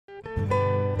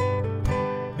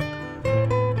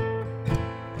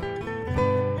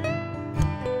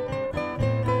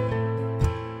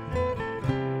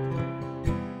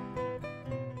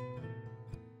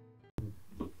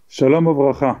שלום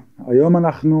וברכה. היום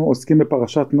אנחנו עוסקים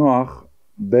בפרשת נוח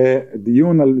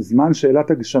בדיון על זמן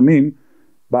שאילת הגשמים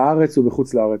בארץ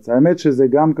ובחוץ לארץ. האמת שזה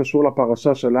גם קשור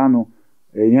לפרשה שלנו,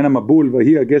 עניין המבול,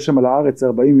 והיא הגשם על הארץ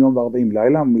 40 יום ו40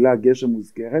 לילה. המילה גשם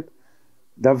מוזכרת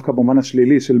דווקא במובן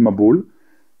השלילי של מבול,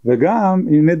 וגם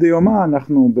הנה דיומה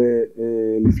אנחנו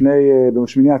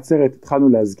בשמיני עצרת התחלנו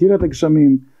להזכיר את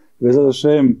הגשמים, ובעזרת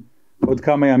השם עוד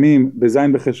כמה ימים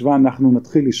בזין בחשוון אנחנו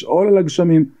נתחיל לשאול על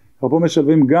הגשמים. פה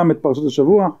משלבים גם את פרשת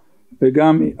השבוע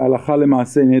וגם הלכה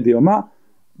למעשה הנה דיומה.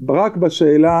 רק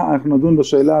בשאלה, אנחנו נדון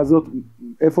בשאלה הזאת,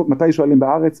 מתי שואלים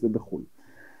בארץ ובחול.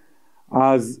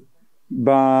 אז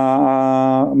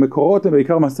במקורות הם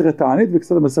בעיקר מסכת תענית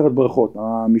וקצת מסכת ברכות.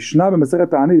 המשנה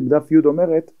במסכת תענית בדף י'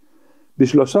 אומרת,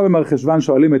 בשלושה במרחשוון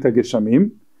שואלים את הגשמים,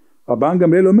 רבן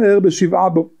גמליאל אומר בשבעה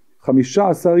בו,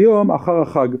 15 יום אחר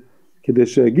החג, כדי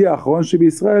שהגיע האחרון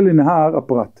שבישראל לנהר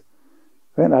הפרת.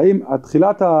 כן, האם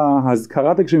התחילת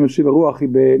ההזכרת הגשמים משיב הרוח היא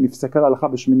נפסקה להלכה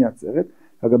בשמיני עצרת,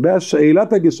 לגבי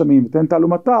השאילת הגשמים ותן תעלו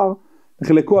מטר,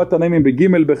 נחלקו התנאים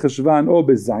בג' בחשוון או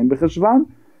בזין בחשוון,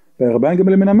 ורבן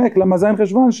גמליאל מנמק למה זין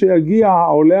חשוון שיגיע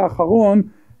העולה האחרון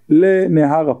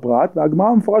לנהר הפרת, והגמרא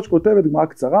המפורש כותבת, גמרא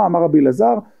קצרה, אמר רבי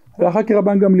אלעזר, הלכה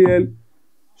כרבן גמליאל,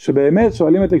 שבאמת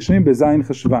שואלים את הגשמים בזין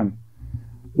חשוון.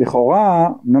 לכאורה,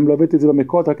 אמנם לא הבאתי את זה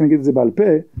במקורות, רק נגיד את זה בעל פה,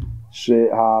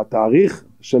 שהתאריך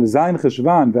של זין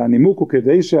חשוון והנימוק הוא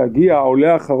כדי שיגיע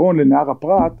העולה האחרון לנהר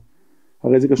הפרת,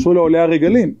 הרי זה קשור לעולה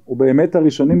הרגלים, ובאמת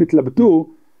הראשונים התלבטו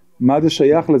מה זה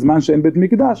שייך לזמן שאין בית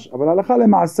מקדש, אבל הלכה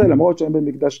למעשה, למרות שאין בית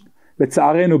מקדש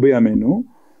לצערנו בימינו,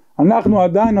 אנחנו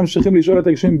עדיין ממשיכים לשאול את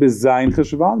הגשמים בזין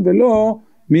חשוון, ולא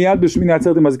מיד בשמיני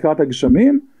עצרת עם הזכרת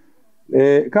הגשמים.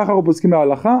 ככה אנחנו פוסקים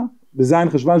להלכה, בזין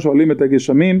חשוון שואלים את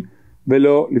הגשמים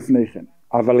ולא לפני כן.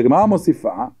 אבל הגמרא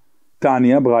מוסיפה,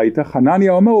 תניא ברייתא,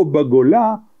 חנניה אומר הוא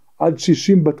בגולה עד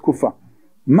 60 בתקופה.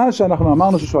 מה שאנחנו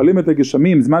אמרנו ששואלים את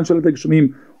הגשמים, זמן שואלים את הגשמים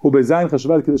הוא בזין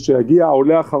חשוון כדי שיגיע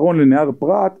העולה האחרון לנהר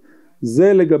פרת,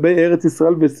 זה לגבי ארץ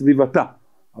ישראל וסביבתה.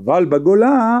 אבל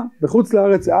בגולה בחוץ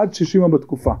לארץ עד 60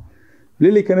 בתקופה.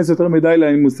 בלי להיכנס יותר מדי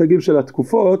למושגים של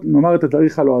התקופות, נאמר את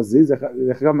התאריך הלועזי, זה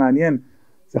אגב מעניין,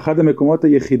 זה אחד המקומות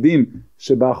היחידים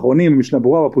שבאחרונים במשנה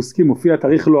ברורה בפוסקים מופיע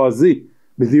תאריך לועזי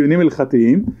בדיונים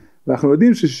הלכתיים, ואנחנו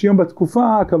יודעים ש60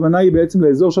 בתקופה הכוונה היא בעצם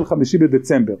לאזור של 5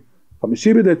 בדצמבר. 5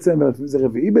 בדצמבר, זה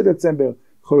 4 בדצמבר,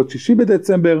 יכול להיות 6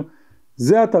 בדצמבר,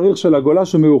 זה התאריך של הגולה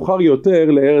שמאוחר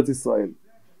יותר לארץ ישראל,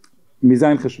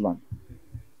 מזין חשוון.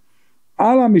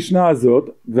 על המשנה הזאת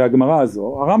והגמרא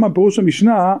הזו, הרמב"ם פירוש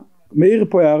המשנה מאיר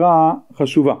פה הערה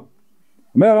חשובה.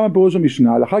 אומר הרמב"ם פירוש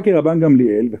המשנה, הלכה כרבן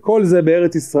גמליאל, וכל זה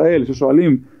בארץ ישראל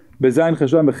ששואלים בזין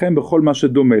חשוון וכן בכל מה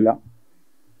שדומה לה.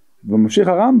 וממשיך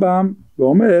הרמב"ם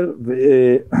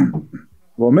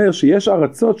ואומר שיש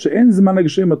ארצות שאין זמן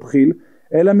הגשמים מתחיל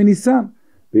אלא מניסן,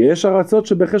 ויש ארצות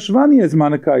שבחשוון יהיה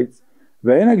זמן הקיץ,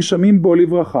 ואין הגשמים בו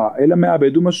לברכה אלא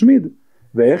מאבד ומשמיד.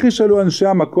 ואיך ישאלו אנשי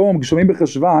המקום גשמים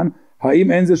בחשוון,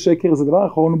 האם אין זה שקר? זה דבר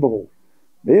אחרון וברור.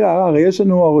 הרי יש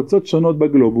לנו ארצות שונות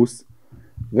בגלובוס,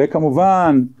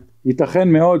 וכמובן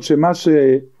ייתכן מאוד שמה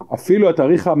שאפילו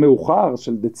התאריך המאוחר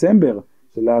של דצמבר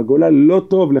של הגולה לא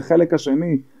טוב לחלק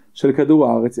השני של כדור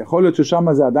הארץ, יכול להיות ששם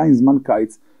זה עדיין זמן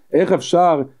קיץ. איך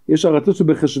אפשר, יש ארצות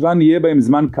שבחשוון יהיה בהם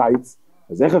זמן קיץ,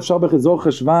 אז איך אפשר באזור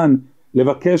חשוון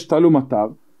לבקש תעלו מטר?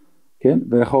 כן?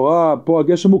 ולכאורה פה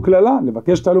הגשם הוא כללה,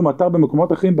 לבקש תעלו מטר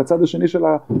במקומות אחרים בצד השני של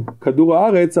כדור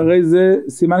הארץ, הרי זה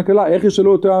סימן כללה. איך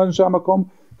ישאלו אותו אנשי המקום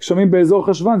גשמים באזור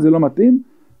חשוון? זה לא מתאים,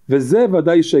 וזה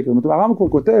ודאי שקר. זאת אומרת, הרמב"ם כבר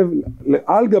כותב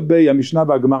על גבי המשנה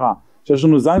והגמרא, שיש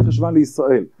לנו זין חשוון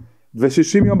לישראל,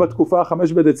 ו60 יום בתקופה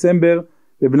 5 בדצמבר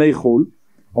לבני חול.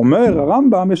 אומר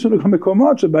הרמב"ם, יש לנו גם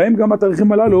מקומות שבהם גם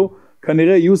התאריכים הללו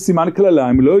כנראה יהיו סימן כללה,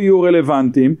 הם לא יהיו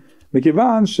רלוונטיים,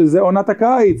 מכיוון שזה עונת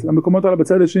הקיץ, המקומות האלה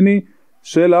בצד השני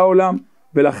של העולם,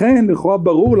 ולכן לכאורה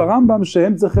ברור לרמב"ם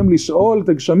שהם צריכים לשאול את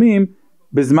הגשמים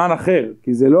בזמן אחר,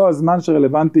 כי זה לא הזמן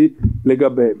שרלוונטי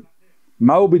לגביהם.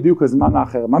 מהו בדיוק הזמן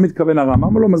האחר? מה מתכוון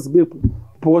הרמב"ם? הוא לא מסביר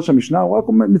פה ראש המשנה, הוא רק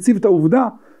מציב את העובדה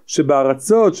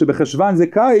שבארצות שבחשוון זה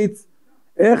קיץ,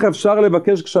 איך אפשר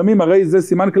לבקש גשמים? הרי זה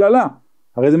סימן כללה,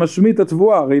 הרי זה משמיט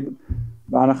התבואה. הרי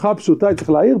בהנחה הפשוטה צריך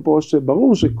להעיר פה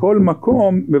שברור שכל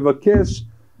מקום מבקש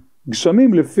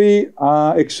גשמים לפי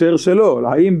ההקשר שלו.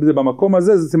 האם זה במקום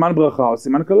הזה זה סימן ברכה או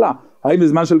סימן כללה? האם זה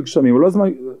זמן של גשמים או לא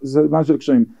זמן של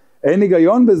גשמים? אין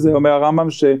היגיון בזה, אומר הרמב"ם,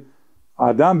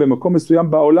 שהאדם במקום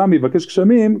מסוים בעולם יבקש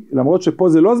גשמים, למרות שפה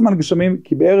זה לא זמן גשמים,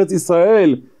 כי בארץ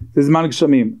ישראל זה זמן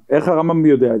גשמים. איך הרמב"ם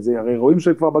יודע את זה? הרי רואים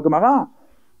שכבר בגמרא,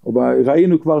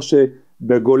 ראינו כבר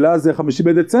שבגולה זה 5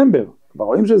 בדצמבר, כבר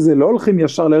רואים שזה לא הולכים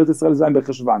ישר לארץ ישראל זין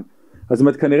בחשוון. אז זאת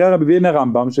אומרת, כנראה רבי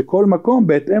הרמב"ם שכל מקום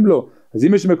בהתאם לו. אז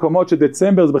אם יש מקומות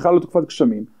שדצמבר זה בכלל לא תקופת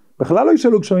גשמים, בכלל לא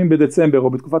ישאלו גשמים בדצמבר או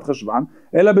בתקופת חשוון,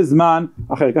 אלא בזמן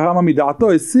אחר. ככה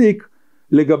מדעתו הסיק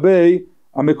לגבי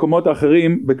המקומות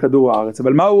האחרים בכדור הארץ.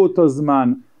 אבל מהו אותו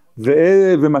זמן,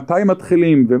 ומתי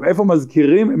מתחילים, ואיפה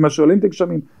מזכירים, מה שואלים את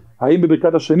הגשמים, האם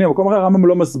בברכת השני, המקום אחר הרמב"ם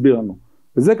לא מסביר לנו.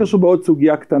 וזה קשור בעוד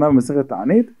סוגיה קטנה במסכת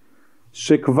תענית,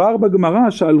 שכבר בגמרא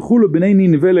שהלכו לו בני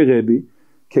נינווה לרבי,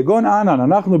 כגון ענן,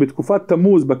 אנחנו בתקופת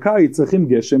תמוז בקיץ צריכים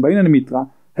גשם, בעניין מיטרא,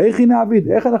 היכי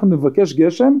נעביד, איך אנחנו נבקש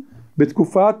גשם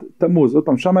בתקופת תמוז? עוד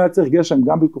פעם, שם היה צריך גשם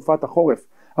גם בתקופת החורף,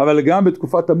 אבל גם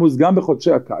בתקופת תמוז, גם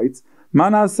בחודשי הקיץ. מה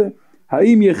נעשה?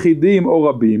 האם יחידים או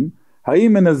רבים?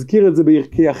 האם נזכיר את זה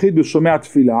כיחיד בשומע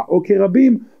תפילה, או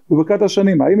כרבים וברכת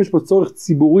השנים? האם יש פה צורך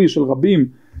ציבורי של רבים,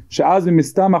 שאז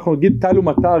ממסתם אנחנו נגיד טל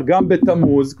ומטר גם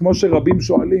בתמוז, כמו שרבים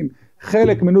שואלים,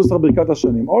 חלק מנוסח ברכת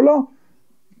השנים, או לא?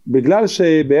 בגלל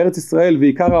שבארץ ישראל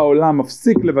ועיקר העולם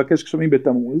מפסיק לבקש גשמים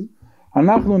בתמוז,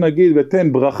 אנחנו נגיד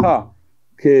ותן ברכה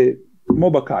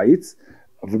כמו בקיץ,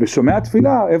 ובשומע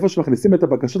תפילה, איפה שמכניסים את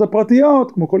הבקשות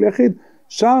הפרטיות, כמו כל יחיד,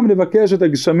 שם נבקש את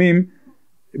הגשמים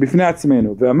בפני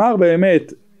עצמנו. ואמר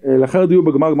באמת, לאחר דיוק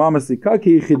בגמרא מסיקה, כי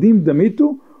יחידים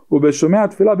דמיתו ובשומע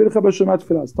תפילה בלכה בשומע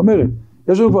תפילה. זאת אומרת,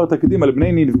 יש לנו כבר תקדים על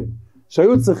בני נינווה,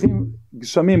 שהיו צריכים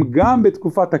גשמים גם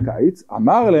בתקופת הקיץ.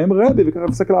 אמר להם רבי, וככה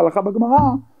הפסק להלכה בגמרא,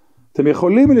 אתם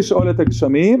יכולים לשאול את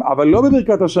הגשמים, אבל לא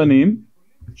בברכת השנים,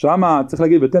 שם צריך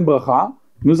להגיד ותן ברכה,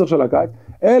 נוסח של הקיץ,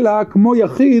 אלא כמו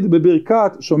יחיד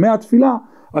בברכת שומע תפילה,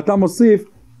 אתה מוסיף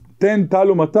תן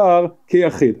טל ומטר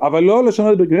כיחיד, אבל לא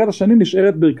לשנות את ברכת השנים,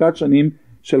 נשארת ברכת שנים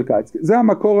של קיץ. זה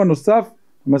המקור הנוסף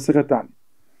במסכת תענית.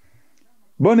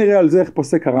 בואו נראה על זה איך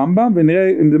פוסק הרמב"ם, ונראה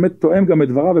אם באמת תואם גם את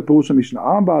דבריו ופירוש המשנה.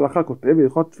 הרמב"ם בהלכה כותב,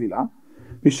 בהלכות תפילה,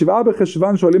 בשבעה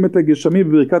בחשוון שואלים את הגשמים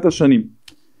בברכת השנים,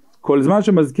 כל זמן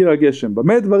שמזכיר הגשם.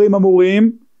 במה דברים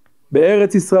אמורים?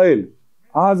 בארץ ישראל.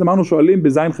 אז אמרנו שואלים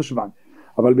בזין חשוון,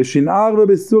 אבל בשנער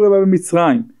ובסוריה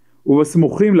ובמצרים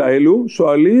ובסמוכים לאלו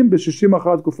שואלים ב60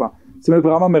 אחר התקופה. זאת אומרת,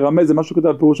 הרמב"ם מרמז, זה משהו כתב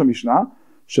בפירוש המשנה,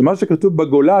 שמה שכתוב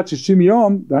בגולה 60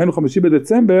 יום, דהיינו 5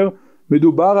 בדצמבר,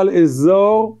 מדובר על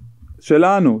אזור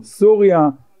שלנו, סוריה,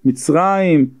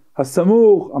 מצרים,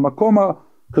 הסמוך, המקום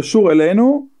הקשור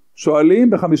אלינו,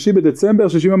 שואלים ב5 בדצמבר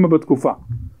 60 יום בתקופה.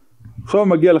 עכשיו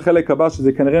מגיע לחלק הבא,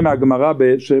 שזה כנראה מהגמרא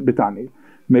בתענית,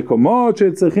 מקומות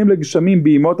שצריכים לגשמים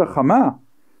בימות החמה,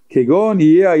 כגון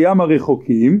יהיה הים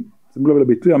הרחוקים, שימו לב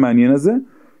לביטוי המעניין הזה,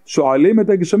 שואלים את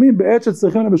הגשמים בעת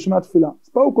שצריכים להם בשומע תפילה. אז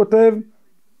פה הוא כותב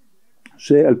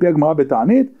שעל פי הגמרא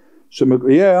בתענית,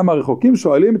 שיהיה הים הרחוקים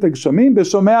שואלים את הגשמים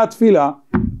בשומע תפילה,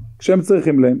 כשהם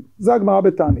צריכים להם. זה הגמרא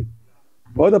בתענית.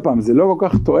 עוד הפעם, זה לא כל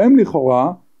כך תואם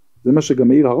לכאורה, זה מה שגם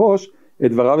מאיר הראש,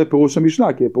 את דבריו בפירוש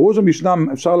המשנה, כי בפירוש המשנה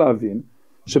אפשר להבין,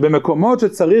 שבמקומות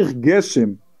שצריך גשם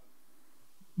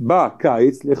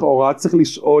בקיץ, לכאורה צריך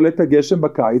לשאול את הגשם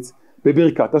בקיץ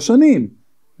בברכת השנים.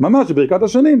 ממש בברכת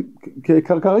השנים,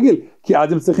 כרגיל, כי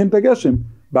אז הם צריכים את הגשם.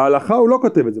 בהלכה הוא לא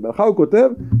כותב את זה, בהלכה הוא כותב,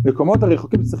 מקומות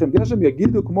הרחוקים שצריכים גשם,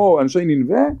 יגידו כמו אנשי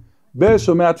נינווה,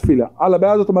 בשומע תפילה. על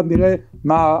הבעיה הזאת אומרת נראה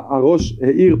מה הראש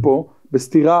העיר פה,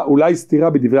 בסתירה, אולי סתירה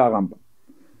בדברי הרמב"ם.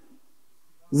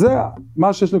 זה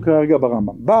מה שיש לנו כרגע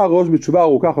ברמב"ם. בא הראש בתשובה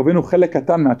ארוכה, חווינו חלק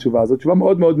קטן מהתשובה הזאת, תשובה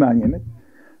מאוד מאוד מעניינת,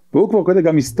 והוא כבר כותב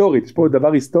גם היסטורית, יש פה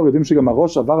דבר היסטורי, יודעים שגם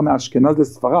הראש עבר מאשכנז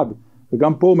לספרד,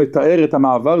 וגם פה הוא מתאר את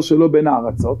המעבר שלו בין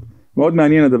הארצות, מאוד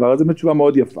מעניין הדבר הזה, בתשובה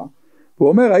מאוד יפה. הוא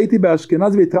אומר, הייתי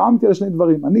באשכנז והתרעמתי על שני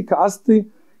דברים, אני כעסתי,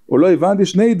 או לא הבנתי,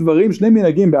 שני דברים, שני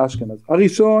מנהגים באשכנז.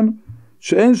 הראשון,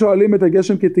 שאין שואלים את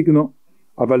הגשם כתקנו,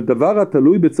 אבל דבר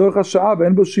התלוי בצורך השעה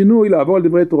ואין בו שינוי לעבור על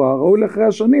דברי תורה, ראוי לאחרי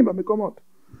השנים במקומות.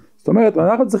 זאת אומרת,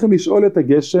 אנחנו צריכים לשאול את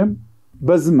הגשם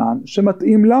בזמן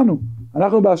שמתאים לנו.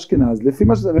 אנחנו באשכנז, לפי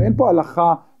מה שזה, ואין פה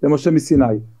הלכה למשה מסיני,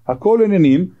 הכל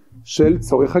עניינים של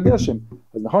צורך הגשם.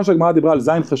 אז נכון שהגמרא דיברה על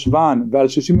זין חשוון ועל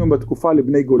 60 יום בתקופה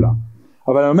לבני גולה,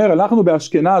 אבל אני אומר, אנחנו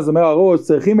באשכנז, אומר הראש,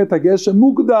 צריכים את הגשם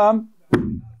מוקדם,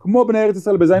 כמו בני ארץ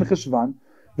ישראל בזין חשוון,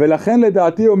 ולכן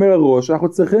לדעתי אומר הראש, אנחנו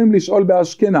צריכים לשאול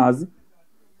באשכנז,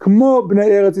 כמו בני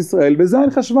ארץ ישראל בזין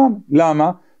חשוון.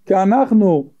 למה? כי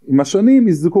אנחנו עם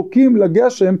השנים זקוקים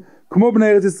לגשם כמו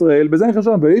בני ארץ ישראל בזין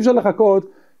חשוון, ואי אפשר לחכות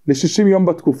ל60 יום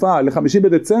בתקופה, ל5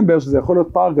 בדצמבר, שזה יכול להיות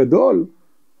פער גדול,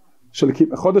 של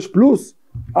חודש פלוס,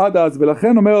 עד אז,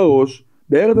 ולכן אומר הראש,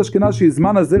 בארץ אשכנז שהיא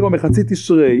זמן הזרע מחצית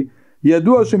תשרי,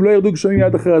 ידוע שהם לא ירדו גשמים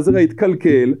יד אחרי הזרע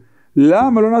יתקלקל,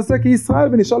 למה לא נעשה כישראל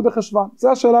ונשאל בחשוון?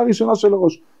 זו השאלה הראשונה של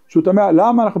הראש, שהוא תמה,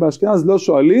 למה אנחנו באשכנז לא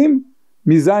שואלים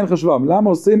מזין חשוון? למה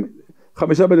עושים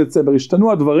 5 בדצמבר?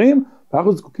 השתנו הדברים,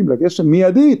 ואנחנו זקוקים לגשם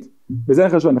מיידית בזין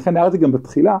חשוון. לכן הערתי גם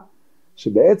בתחילה,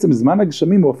 שבעצם זמן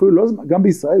הגשמים הוא אפילו לא, גם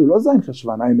בישראל הוא לא זין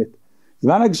חשוון, האמת.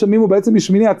 זמן הגשמים הוא בעצם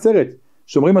משמיני עצרת,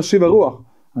 שאומרים משיב הרוח.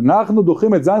 אנחנו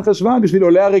דוחים את זין חשוון בשביל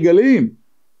עולי הרגלים.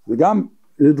 זה גם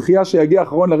זה דחייה שיגיע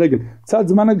אחרון לרגל. קצת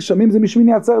זמן הגשמים זה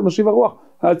משמיני עצרת, משיב הרוח,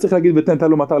 היה צריך להגיד ותן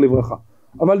תלו מטר לברכה.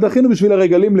 אבל דחינו בשביל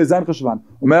הרגלים לזין חשוון.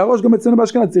 אומר הראש גם אצלנו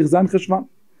באשכנז צריך זין חשוון.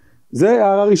 זה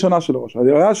הערה הראשונה של הראש.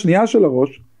 הערה השנייה של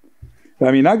הראש,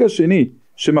 והמנהג השני,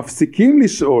 שמפסיקים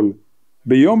לשאול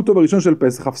ביום טוב הראשון של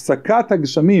פסח, הפסקת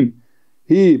הגשמים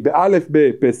היא באלף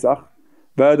בפסח,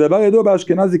 והדבר ידוע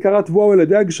באשכנז עיקר התבואה הוא על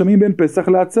ידי הגשמים בין פסח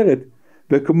לעצרת.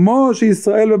 וכמו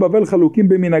שישראל ובבל חלוקים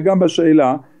במנהגם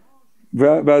בשאלה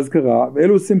והזכרה,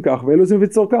 ואלו עושים כך ואלו עושים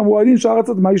בצורכם, הוא הדין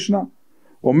שארצות מה ישנה.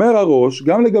 אומר הראש,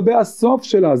 גם לגבי הסוף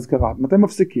של ההזכרה, מתי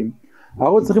מפסיקים?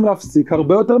 הראש צריכים להפסיק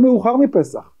הרבה יותר מאוחר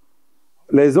מפסח,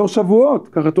 לאזור שבועות,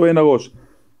 ככה טוען הראש.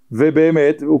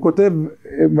 ובאמת, הוא כותב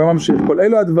וממשיך, כל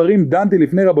אלו הדברים דנתי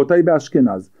לפני רבותיי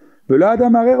באשכנז, ולא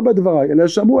אדם מערער בדבריי, אלא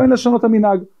שאמרו אין לשנות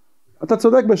המנהג. אתה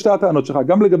צודק בשתי הטענות שלך,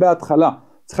 גם לגבי ההתחלה,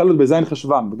 צריכה להיות בזין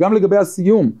חשוון, וגם לגבי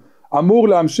הסיום, אמור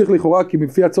להמשיך לכאורה, כי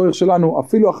לפי הצורך שלנו,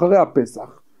 אפילו אחרי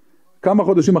הפסח, כמה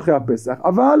חודשים אחרי הפסח,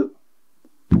 אבל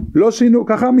לא שינו,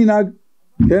 ככה המנהג,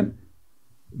 כן?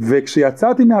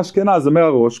 וכשיצאתי מהאשכנז, אומר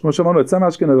הראש, כמו שאמרנו, יצא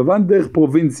מהאשכנז, עברתי דרך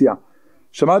פרובינציה,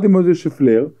 שמעתי מוזי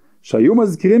שפלר, שהיו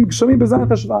מזכירים גשמים בזין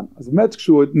חשוון. אז באמת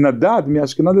כשהוא נדד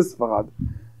מאשכנז לספרד,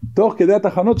 תוך כדי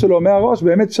התחנות שלו אומר הראש,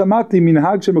 באמת שמעתי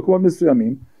מנהג של מקומות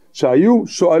מסוימים, שהיו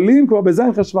שואלים כבר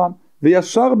בזין חשוון,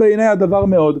 וישר בעיני הדבר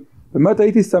מאוד. באמת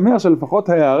הייתי שמח שלפחות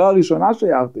ההערה הראשונה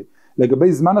שהערתי,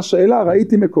 לגבי זמן השאלה,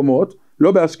 ראיתי מקומות,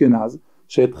 לא באשכנז,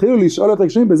 שהתחילו לשאול את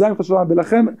הגשמים בזין חשוון,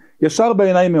 ולכן ישר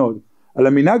בעיניי מאוד. על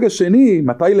המנהג השני,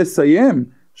 מתי לסיים,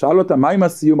 שאל אותם מה עם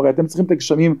הסיום, הרי אתם צריכים את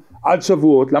הגשמים עד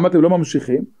שבועות, למה אתם לא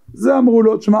ממשיכים? זה אמרו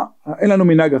לו, תשמע, אין לנו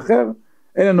מנהג אחר,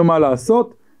 אין לנו מה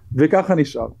לעשות, וככה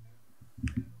נשאר.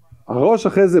 הראש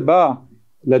אחרי זה בא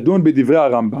לדון בדברי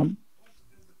הרמב"ם,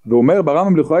 ואומר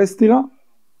ברמב"ם לכאורה יש סתירה.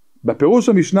 בפירוש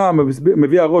המשנה,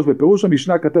 מביא הראש, בפירוש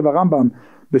המשנה כתב הרמב"ם,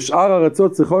 בשאר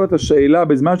ארצות צריכות את השאלה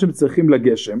בזמן שהם צריכים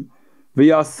לגשם,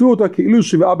 ויעשו אותה כאילו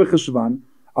 7 בחשוון,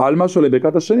 על משהו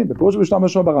לברכת השנים. בפירוש המשנה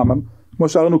משהו ברמב"ם, כמו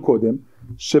שאמרנו קודם,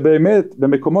 שבאמת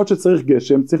במקומות שצריך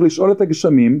גשם, צריך לשאול את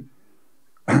הגשמים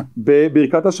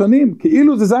בברכת השנים,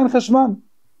 כאילו זה זין חשוון.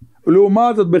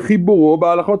 לעומת זאת בחיבורו,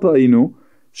 בהלכות ראינו,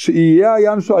 שיהיה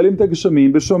הים שואלים את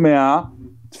הגשמים בשומע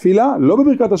תפילה, לא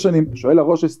בברכת השנים. שואל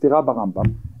הראש סתירה ברמב"ם,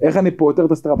 איך אני פותר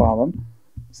את הסתירה ברמב"ם?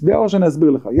 סביע הראש אני אסביר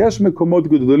לך, יש מקומות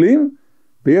גדולים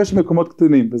ויש מקומות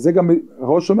קטנים, וזה גם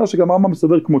הראש אומר שגם הרמב"ם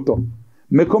מסובר כמותו.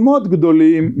 מקומות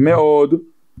גדולים מאוד,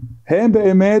 הם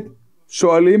באמת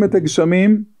שואלים את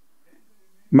הגשמים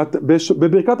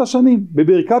בברכת השנים.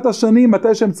 בברכת השנים,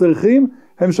 מתי שהם צריכים,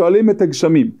 הם שואלים את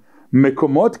הגשמים.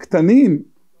 מקומות קטנים,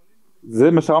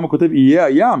 זה מה שהרמב"ם כותב, יהיה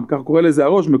הים, כך קורא לזה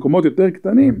הראש, מקומות יותר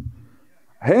קטנים,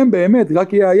 הם באמת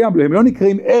רק יהיה הים, הם לא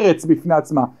נקראים ארץ בפני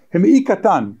עצמה, הם אי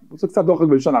קטן, זה קצת דוחק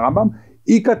בלשון הרמב"ם,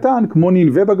 אי קטן כמו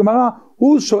ננבה בגמרא,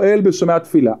 הוא שואל בשומע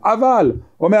תפילה. אבל,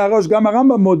 אומר הראש, גם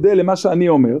הרמב"ם מודה למה שאני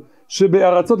אומר,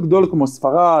 שבארצות גדולות כמו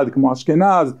ספרד, כמו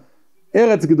אשכנז,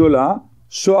 ארץ גדולה,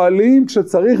 שואלים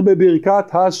כשצריך בברכת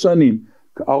השנים.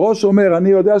 הראש אומר, אני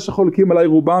יודע שחולקים עליי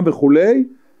רובם וכולי,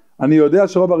 אני יודע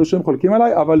שרוב הראשונים חולקים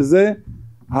עליי, אבל זה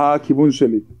הכיוון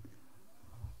שלי.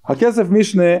 הכסף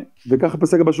משנה, וככה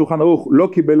פסק בשולחן ערוך, לא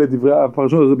קיבל את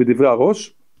הפרשנות הזאת בדברי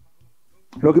הראש,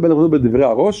 לא קיבל את הפרשנות בדברי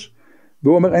הראש,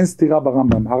 והוא אומר אין סתירה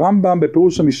ברמב"ם. הרמב"ם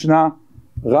בפירוש המשנה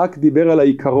רק דיבר על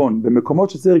העיקרון, במקומות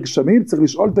שצריך גשמים, צריך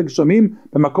לשאול את הגשמים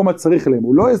במקום הצריך להם.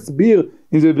 הוא לא הסביר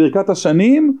אם זה בברכת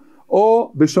השנים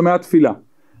או בשומע תפילה.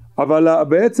 אבל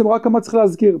בעצם רק כמה צריך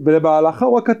להזכיר, ובהלכה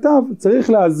הוא הכתב, צריך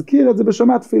להזכיר את זה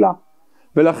בשומע תפילה.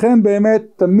 ולכן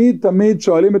באמת תמיד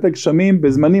שואלים את הגשמים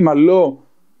בזמנים הלא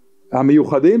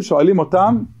המיוחדים, שואלים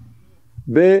אותם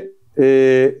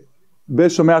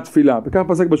בשומע תפילה. וכך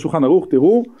פסק בשולחן ערוך,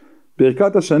 תראו,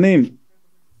 ברכת השנים,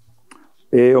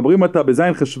 אומרים אותה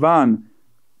בזין חשוון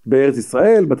בארץ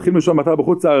ישראל, מתחיל משום מטר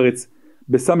בחוץ הארץ,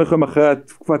 בסמך יום אחרי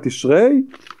תקופת תשרי,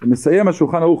 ומסיים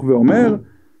השולחן ערוך ואומר,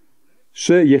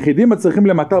 שיחידים הצריכים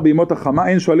למטר בימות החמה,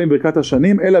 אין שואלים ברכת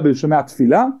השנים, אלא בשומע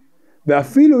תפילה,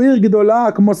 ואפילו עיר גדולה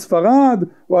כמו ספרד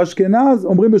או אשכנז,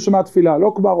 אומרים בשומע תפילה,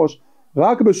 לא כבר ראש,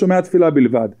 רק בשומע תפילה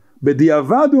בלבד.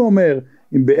 בדיעבד הוא אומר,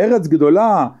 אם בארץ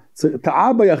גדולה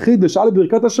טעה ביחיד ושאל את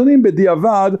ברכת השנים,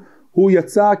 בדיעבד הוא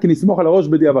יצא כי נסמוך על הראש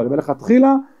בדיעבד.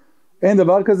 ולכתחילה אין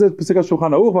דבר כזה, פסק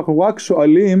השולחן ערוך, ואנחנו רק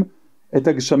שואלים את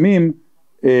הגשמים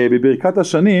בברכת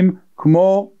השנים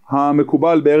כמו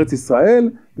המקובל בארץ ישראל,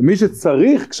 ומי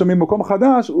שצריך גשמים במקום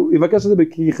חדש, הוא יבקש את זה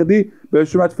כיחידי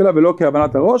בשומע תפילה ולא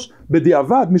כהבנת הראש.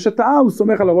 בדיעבד, מי שטעה הוא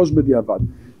סומך על הראש בדיעבד.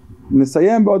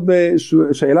 נסיים בעוד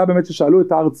שאלה באמת ששאלו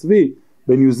את הארץ צבי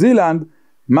בניו זילנד,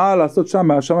 מה לעשות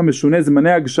שם משונה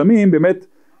זמני הגשמים, באמת,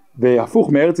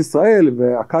 והפוך מארץ ישראל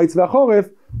והקיץ והחורף,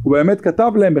 הוא באמת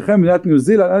כתב להם, בכם מדינת ניו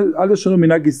זילנד, אל תשנו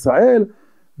מנהג ישראל,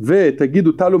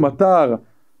 ותגידו טלו מטר,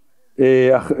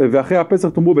 ואחרי הפסח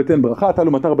תאמרו בתן ברכה,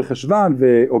 טלו מטר בחשוון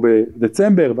או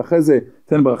בדצמבר, ואחרי זה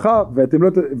תן ברכה,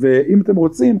 ואם אתם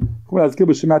רוצים, יכולים להזכיר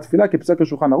בשמי התפילה, כפסק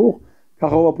השולחן ערוך,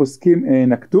 ככה רוב הפוסקים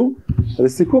נקטו. אז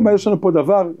לסיכום, יש לנו פה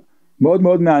דבר מאוד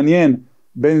מאוד מעניין,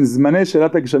 בין זמני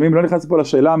שאלת הגשמים. לא נכנס פה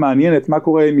לשאלה המעניינת, מה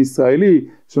קורה עם ישראלי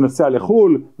שהוא נוסע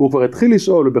לחול, והוא כבר התחיל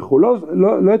לשאול, ובחו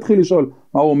לא התחיל לשאול,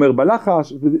 מה הוא אומר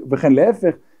בלחש, וכן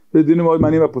להפך, זה דינים מאוד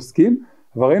מעניינים בפוסקים.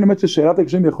 אבל ראינו באמת ששאלת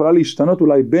הגשמים יכולה להשתנות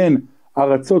אולי בין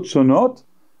ארצות שונות,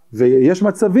 ויש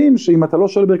מצבים שאם אתה לא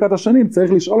שואל ברכת השנים,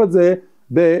 צריך לשאול את זה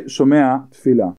בשומע תפילה.